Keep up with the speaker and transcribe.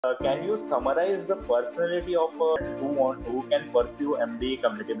Can you summarize the personality of who can pursue MD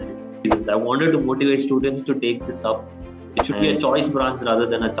community medicine? I wanted to motivate students to take this up. It should be a choice branch rather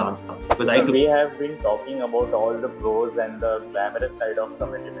than a chance branch. Because we have been talking about all the pros and the glamorous side of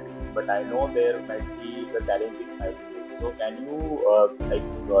community medicine, but I know there might be the challenging side too. So can you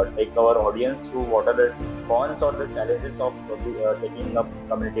take our audience through what are the cons or the challenges of taking up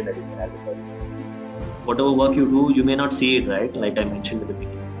community medicine as a career? Whatever work you do, you may not see it, right? Like I mentioned at the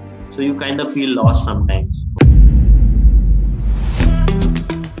beginning. So you kind of feel lost sometimes.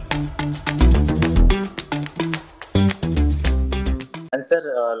 And sir,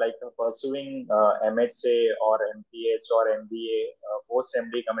 pursuing MHA or MPH or MBA, post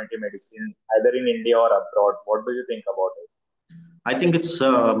MD community medicine, either in India or abroad, what do you think about it? I think it's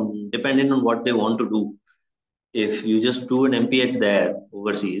dependent on what they want to do. If you just do an MPH there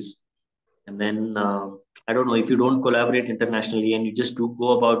overseas, and then I don't know, if you don't collaborate internationally and you just do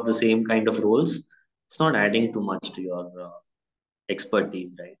go about the same kind of roles, it's not adding too much to your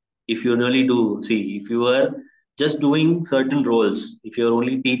expertise, right? If you really do, see, if you were just doing certain roles, if you're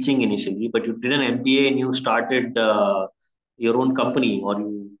only teaching initially, but you did an MBA and you started your own company or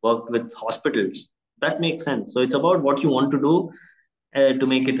you worked with hospitals, that makes sense. So it's about what you want to do to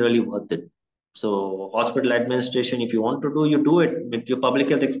make it really worth it. So hospital administration, if you want to do, you do it. With your public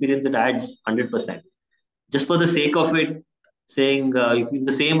health experience, it adds 100%. Just for the sake of it, saying if in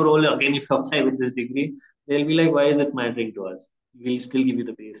the same role again, if you apply with this degree, they'll be like, why is it mattering to us? We'll still give you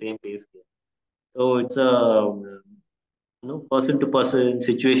the same pay scale. So it's a person to person,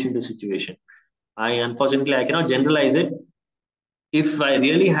 situation to situation. Unfortunately I cannot generalize it. If I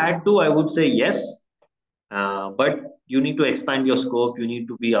really had to, I would say yes. But you need to expand your scope. You need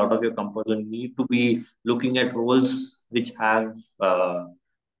to be out of your comfort zone. You need to be looking at roles which have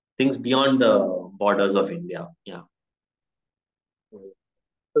things beyond the borders of India. Yeah.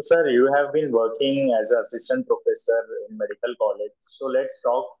 So, sir, you have been working as an assistant professor in medical college. So, let's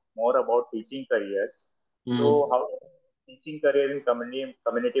talk more about teaching careers. So, how does teaching career in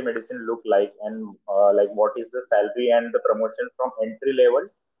community medicine look like, and what is the salary and the promotion from entry level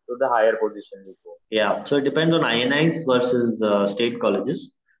to the higher position you go? Yeah, so it depends on INIs versus state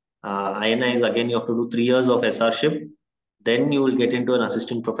colleges. INIs, again, you have to do 3 years of SRship. Then you will get into an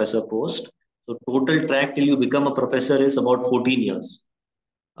assistant professor post. So total track till you become a professor is about 14 years,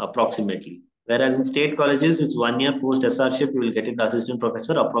 approximately. Whereas in state colleges, it's 1 year post SRship, you will get into assistant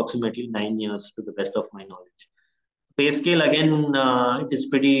professor, approximately 9 years to the best of my knowledge. Pay scale, again, it is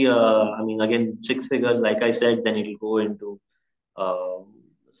pretty, again, 6 figures, like I said, then it will go into uh,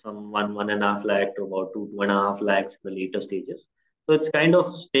 some 1.5 lakh to about 2.5 lakhs in the later stages. So it's kind of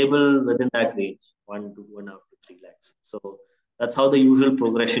stable within that range, 1 to 2.5 to 3 lakhs. So that's how the usual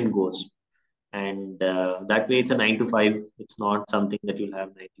progression goes. And that way it's a 9 to 5. It's not something that you'll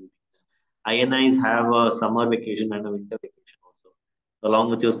have night duties. INIs have a summer vacation and a winter vacation also. Along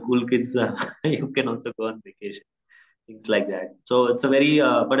with your school kids, you can also go on vacation, things like that. So it's a very,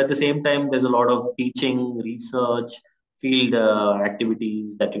 but at the same time, there's a lot of teaching, research, field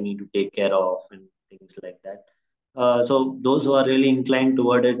activities that you need to take care of and things like that. So those who are really inclined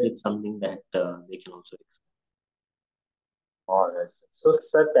toward it, it's something that they can also explore. All right. So,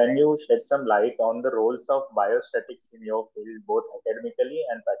 sir, can you shed some light on the roles of biostatics in your field, both academically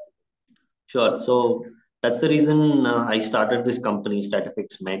and practically? Sure. So that's the reason I started this company,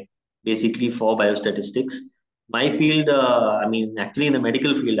 Statifix Med, basically for biostatistics. My field, actually in the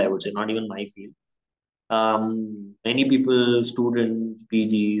medical field, I would say, not even my field. Many people, students,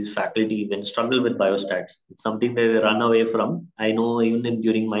 PGs, faculty even struggle with biostats. It's something they run away from. I know even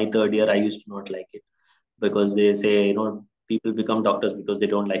during my third year, I used to not like it because they say, people become doctors because they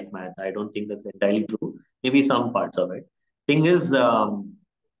don't like math. I don't think that's entirely true. Maybe some parts of it. Thing is,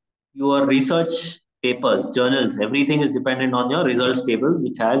 your research papers, journals, everything is dependent on your results tables,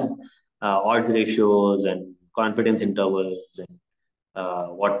 which has odds ratios and confidence intervals and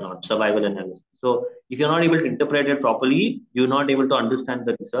whatnot, survival analysis. So if you're not able to interpret it properly, you're not able to understand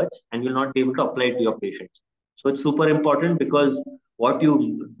the research and you'll not be able to apply it to your patients. So it's super important because what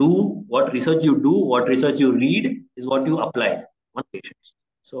you do, what research you do, what research you read is what you apply on patients.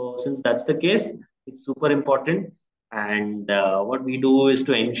 So since that's the case, it's super important. And what we do is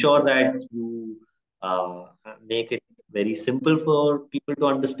to ensure that you make it very simple for people to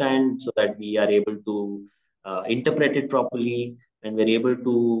understand so that we are able to interpret it properly and we're able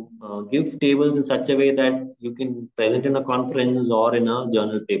to give tables in such a way that you can present in a conference or in a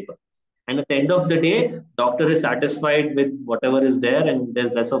journal paper. And at the end of the day, doctor is satisfied with whatever is there and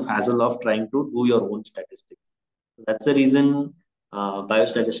there's less of hassle of trying to do your own statistics. That's the reason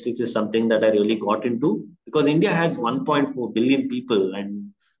biostatistics is something that I really got into because India has 1.4 billion people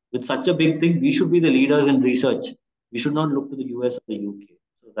and with such a big thing, we should be the leaders in research. We should not look to the US or the UK.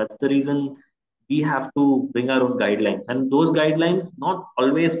 So that's the reason we have to bring our own guidelines, and those guidelines not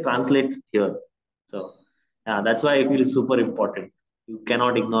always translate here. So yeah, that's why I feel it's super important. You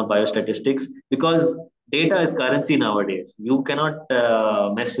cannot ignore biostatistics because data is currency nowadays. You cannot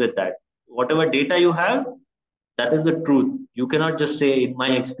mess with that. Whatever data you have, that is the truth. You cannot just say in my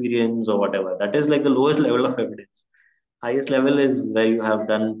experience or whatever. That is like the lowest level of evidence. Highest level is where you have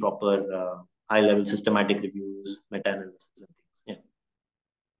done proper high level systematic reviews, meta analysis, and things. Yeah.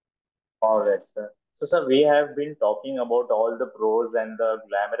 All right, sir. So, sir, we have been talking about all the pros and the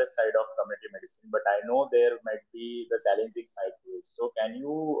glamorous side of community medicine, but I know there might be the challenging side to it. So, can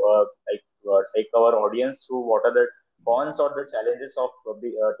you take our audience through what are the cons or the challenges of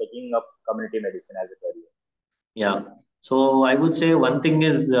taking up community medicine as a career? Yeah. So I would say one thing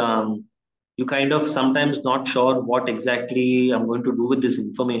is you kind of sometimes not sure what exactly I'm going to do with this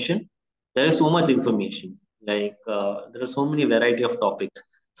information. There is so much information. Like there are so many variety of topics.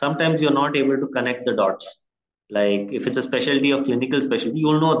 Sometimes you're not able to connect the dots. Like if it's a specialty of clinical specialty,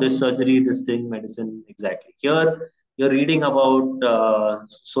 you'll know this surgery, this thing, medicine exactly. Here you're reading about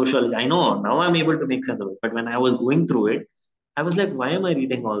social. I know now I'm able to make sense of it. But when I was going through it, I was like, why am I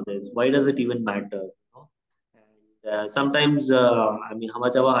reading all this? Why does it even matter? And sometimes, I mean, how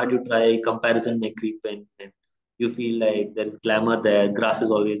much ever hard you try, comparison may creep in, and you feel like there is glamour there, grass is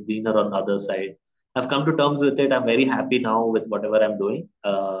always greener on the other side. I've come to terms with it. I'm very happy now with whatever I'm doing.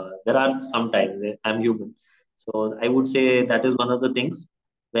 There are sometimes I'm human, so I would say that is one of the things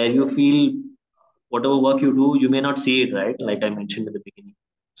where you feel whatever work you do, you may not see it, right? Like I mentioned at the beginning.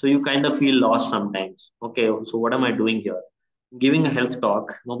 So you kind of feel lost sometimes. Okay, so what am I doing here? Giving a health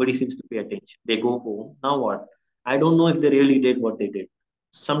talk, nobody seems to pay attention. They go home. Now what? I don't know if they really did what they did.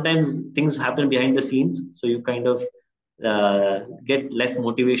 Sometimes things happen behind the scenes, so you kind of get less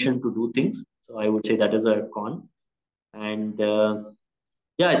motivation to do things. So I would say that is a con. And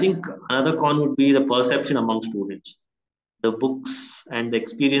yeah, I think another con would be the perception among students. The books and the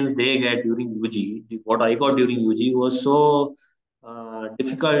experience they get during UG, what I got during UG was so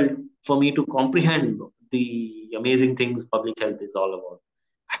difficult for me to comprehend the amazing things public health is all about.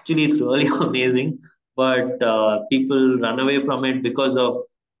 Actually, it's really amazing, but people run away from it because of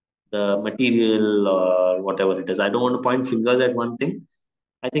the material or whatever it is. I don't want to point fingers at one thing.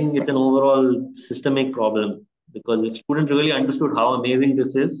 I think it's an overall systemic problem because if students really understood how amazing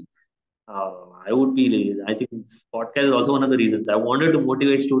this is, I would be. I think this podcast is also one of the reasons I wanted to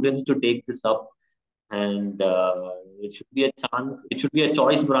motivate students to take this up, and it should be a chance. It should be a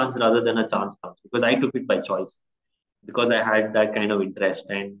choice branch rather than a chance branch because I took it by choice because I had that kind of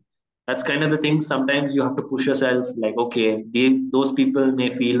interest, and that's kind of the thing. Sometimes you have to push yourself. Like, okay, those people may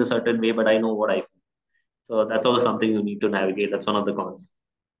feel a certain way, but I know what I feel. So that's also something you need to navigate. That's one of the cons.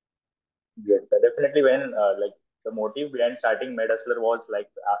 Yes, sir. Definitely. When the motive behind starting Medhustlr was like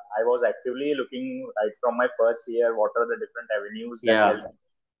I was actively looking right from my first year what are the different avenues that Yeah, help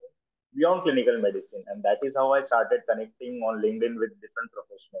beyond clinical medicine, and that is how I started connecting on LinkedIn with different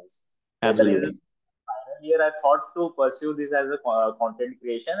professionals. Later in absolutely. final year, I thought to pursue this as a content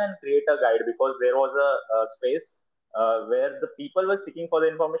creation and create a guide because there was a space where the people were seeking for the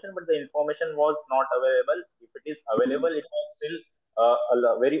information, but the information was not available. If it is available, it was still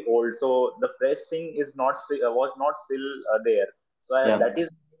very old. So the fresh thing is not was not still there. So Yeah, that is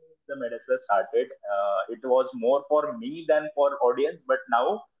the medicine started. It was more for me than for audience, but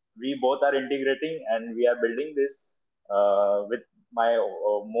now we both are integrating and we are building this with my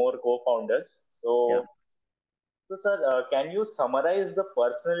more co-founders. yeah. So sir, can you summarize the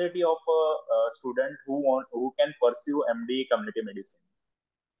personality of a student who can pursue MD community medicine?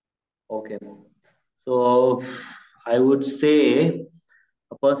 Okay. So I would say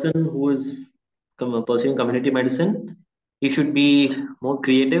a person who is pursuing community medicine, he should be more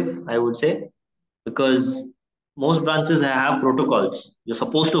creative, I would say, because most branches have protocols. You're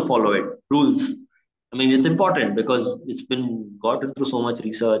supposed to follow it, rules. I mean, it's important because it's been gotten through so much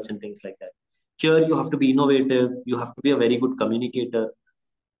research and things like that. Here, you have to be innovative. You have to be a very good communicator.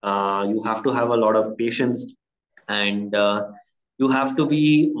 You have to have a lot of patience, and you have to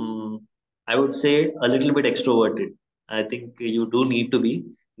be, I would say, a little bit extroverted. I think you do need to be.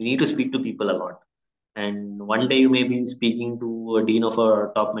 You need to speak to people a lot. And one day you may be speaking to a dean of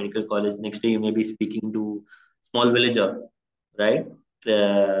a top medical college. Next day you may be speaking to small villager, right?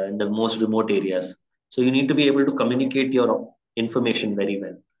 In the most remote areas. So you need to be able to communicate your information very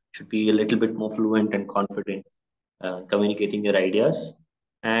well. Should be a little bit more fluent and confident communicating your ideas.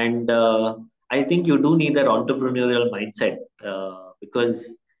 And I think you do need that entrepreneurial mindset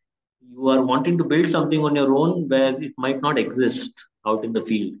because you are wanting to build something on your own where it might not exist. out in the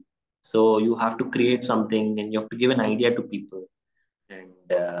field. So you have to create something and you have to give an idea to people. And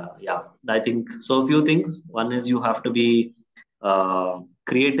yeah, I think so. A few things. One is you have to be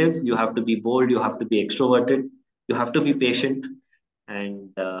creative, you have to be bold, you have to be extroverted, you have to be patient,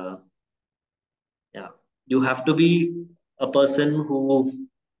 and yeah, you have to be a person who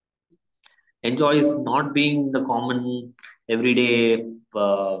enjoys not being the common everyday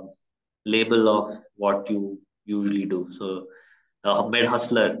label of what you usually do. So,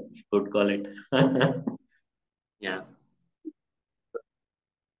 Medhustler, you could call it. Yeah.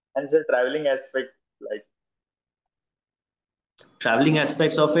 And the traveling aspect, like, Traveling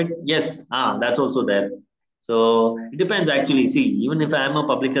aspects of it, yes, that's also there. So it depends actually. See, even if I am a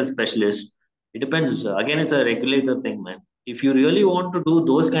public health specialist, it depends. Again, it's a regulator thing, man. If you really want to do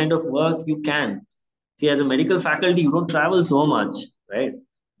those kind of work, you can. See, as a medical faculty, you don't travel so much, right?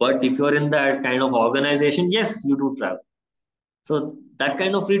 But if you're in that kind of organization, yes, you do travel. So that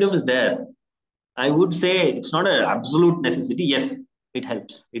kind of freedom is there. I would say it's not an absolute necessity. Yes, it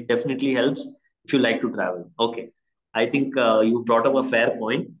helps. It definitely helps if you like to travel. Okay. I think you brought up a fair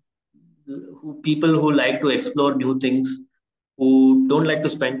point. People who like to explore new things, who don't like to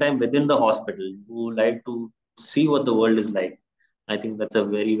spend time within the hospital, who like to see what the world is like. I think that's a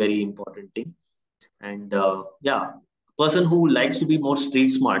very, very important thing. And yeah, a person who likes to be more street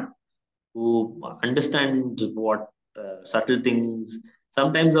smart, who understands what subtle things.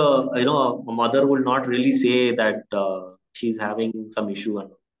 Sometimes, a mother will not really say that she's having some issue,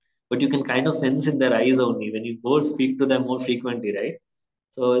 but you can kind of sense in their eyes only when you go speak to them more frequently, right?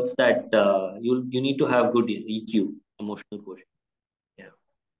 So it's that you need to have good EQ, emotional quotient. Yeah.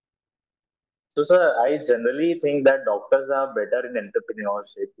 so sir, I generally think that doctors are better in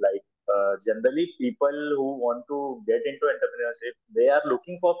entrepreneurship. Like, generally people who want to get into entrepreneurship, they are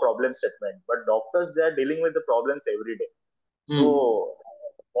looking for problem statement, but doctors, they are dealing with the problems every day. So Hmm.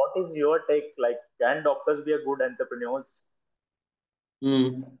 what is your take? Like, can doctors be a good entrepreneurs?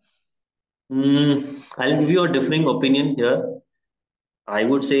 Hmm. I'll give you a differing opinion here. I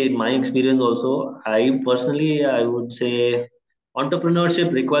would say, in my experience also, I would say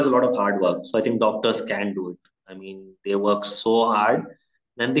entrepreneurship requires a lot of hard work. So I think doctors can do it. I mean, they work so hard,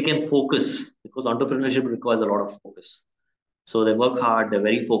 then they can focus because entrepreneurship requires a lot of focus. So they work hard, they're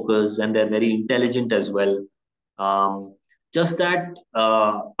very focused, and they're very intelligent as well. Just that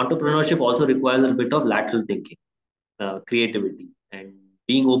entrepreneurship also requires a bit of lateral thinking, creativity, and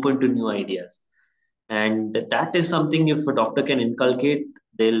being open to new ideas. And that is something if a doctor can inculcate,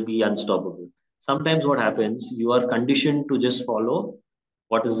 they'll be unstoppable. Sometimes what happens, you are conditioned to just follow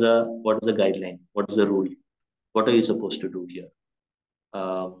what is the guideline, what is the rule, what are you supposed to do here.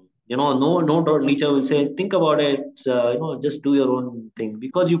 No teacher will say, think about it, just do your own thing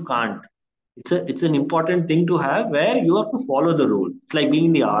because you can't. It's an important thing to have where you have to follow the rule. It's like being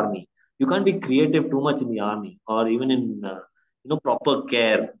in the army. You can't be creative too much in the army or even in proper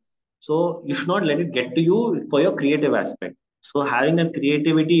care. So you should not let it get to you for your creative aspect. So having that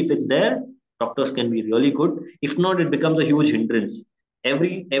creativity, if it's there, doctors can be really good. If not, it becomes a huge hindrance.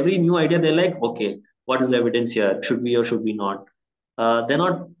 Every new idea, they're like, okay, what is the evidence here? Should we or should we not? They're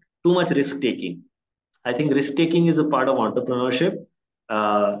not too much risk taking. I think risk taking is a part of entrepreneurship.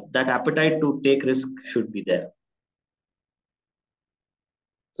 That appetite to take risk should be there.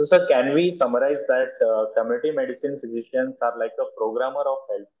 So sir, can we summarize that community medicine physicians are like a programmer of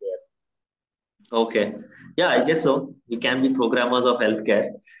healthcare? Okay. Yeah, I guess so. We can be programmers of healthcare.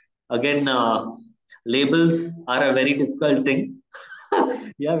 Again, labels are a very difficult thing.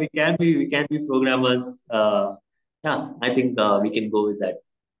 Yeah, we can be programmers. Yeah, I think we can go with that.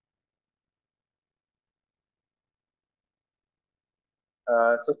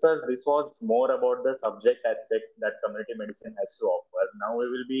 So, sir, this was more about the subject aspect that community medicine has to offer. Now we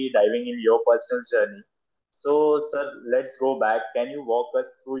will be diving in your personal journey. So, sir, let's go back. Can you walk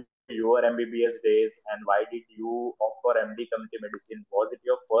us through your MBBS days and why did you offer MD community medicine? Was it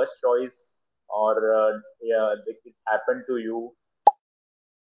your first choice, or yeah, it happened to you?